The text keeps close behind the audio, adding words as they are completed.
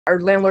Our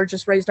landlord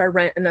just raised our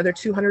rent another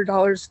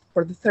 $200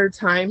 for the third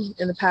time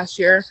in the past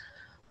year.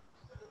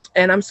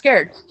 And I'm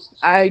scared.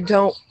 I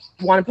don't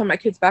want to put my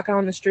kids back out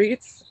on the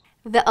streets.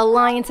 The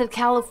Alliance of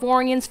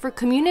Californians for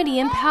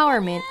Community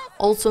Empowerment,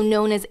 also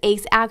known as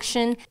ACE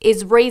Action,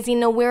 is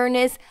raising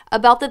awareness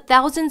about the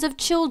thousands of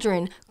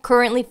children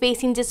currently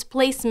facing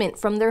displacement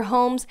from their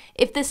homes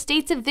if the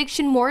state's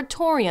eviction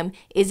moratorium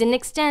isn't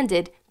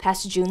extended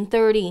past June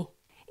 30.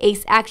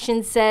 ACE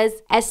Action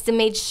says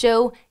estimates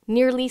show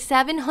nearly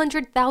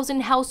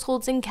 700,000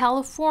 households in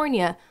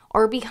California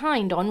are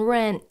behind on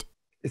rent.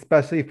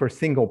 Especially for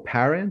single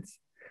parents,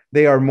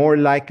 they are more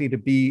likely to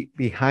be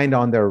behind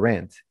on their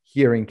rent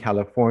here in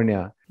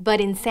California.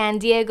 But in San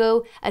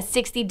Diego, a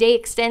 60-day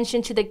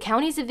extension to the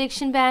county's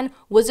eviction ban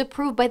was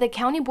approved by the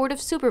County Board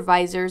of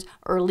Supervisors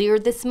earlier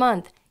this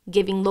month,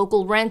 giving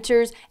local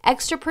renters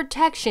extra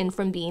protection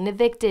from being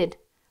evicted.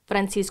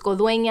 Francisco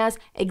Dueñas,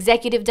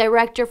 executive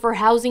director for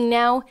Housing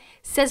Now,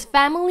 says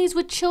families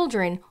with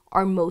children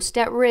are most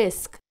at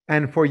risk.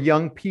 And for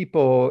young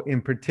people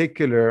in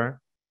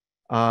particular,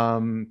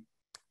 the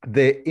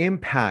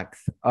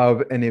impacts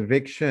of an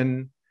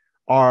eviction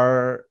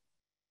are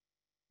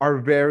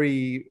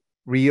very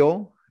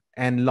real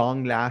and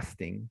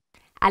long-lasting.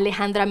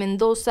 Alejandra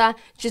Mendoza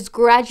just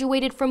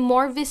graduated from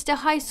Mar Vista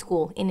High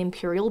School in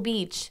Imperial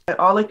Beach.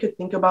 All I could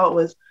think about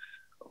was,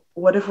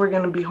 what if we're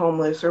going to be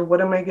homeless, or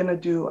what am I going to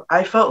do?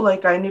 I felt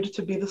like I needed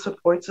to be the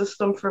support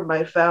system for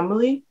my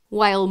family.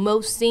 While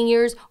most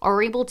seniors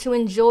are able to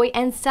enjoy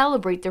and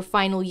celebrate their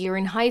final year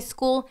in high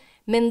school,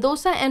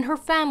 Mendoza and her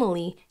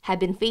family have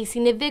been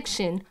facing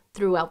eviction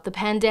throughout the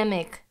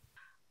pandemic.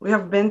 We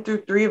have been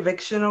through 3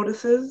 eviction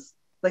notices,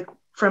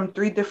 from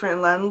 3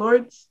 different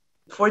landlords.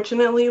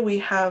 Fortunately, we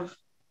have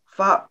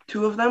fought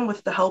 2 of them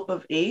with the help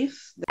of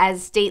ACE.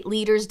 As state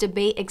leaders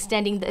debate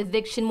extending the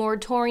eviction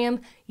moratorium,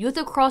 youth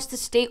across the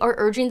state are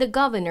urging the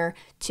governor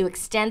to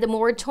extend the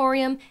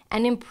moratorium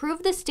and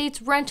improve the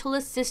state's rental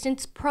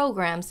assistance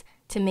programs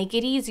to make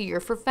it easier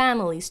for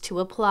families to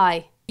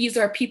apply. These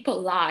are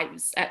people's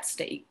lives at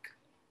stake.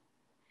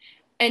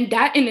 And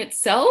that in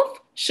itself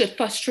should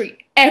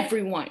frustrate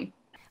everyone.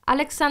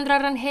 Alexandra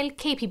Rangel,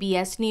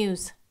 KPBS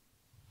News.